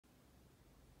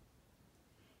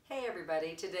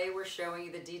everybody, today we're showing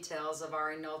you the details of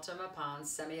our Enolta Mapan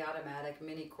semi-automatic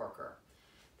mini corker.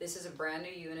 This is a brand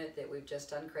new unit that we've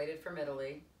just uncrated from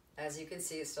Italy. As you can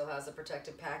see, it still has the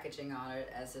protective packaging on it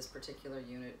as this particular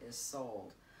unit is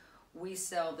sold. We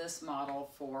sell this model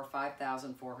for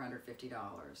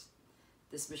 $5,450.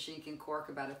 This machine can cork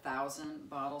about 1,000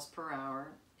 bottles per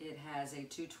hour. It has a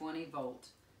 220 volt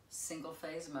single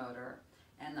phase motor,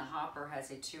 and the hopper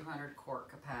has a 200 cork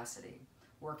capacity,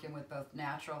 working with both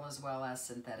natural as well as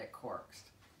synthetic corks.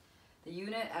 The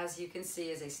unit, as you can see,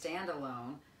 is a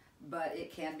standalone, but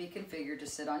it can be configured to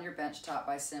sit on your bench top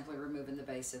by simply removing the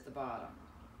base at the bottom.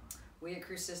 We at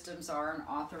Crew Systems are an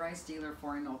authorized dealer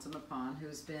for Enolta Mapan,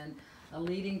 who's been a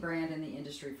leading brand in the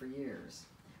industry for years.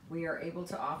 We are able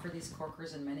to offer these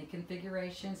corkers in many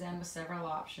configurations and with several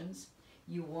options.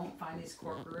 You won't find these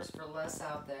corkers for less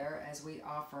out there as we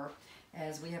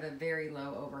have a very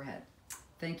low overhead.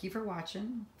 Thank you for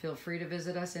watching. Feel free to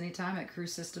visit us anytime at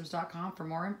crewsystems.com for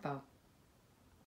more info.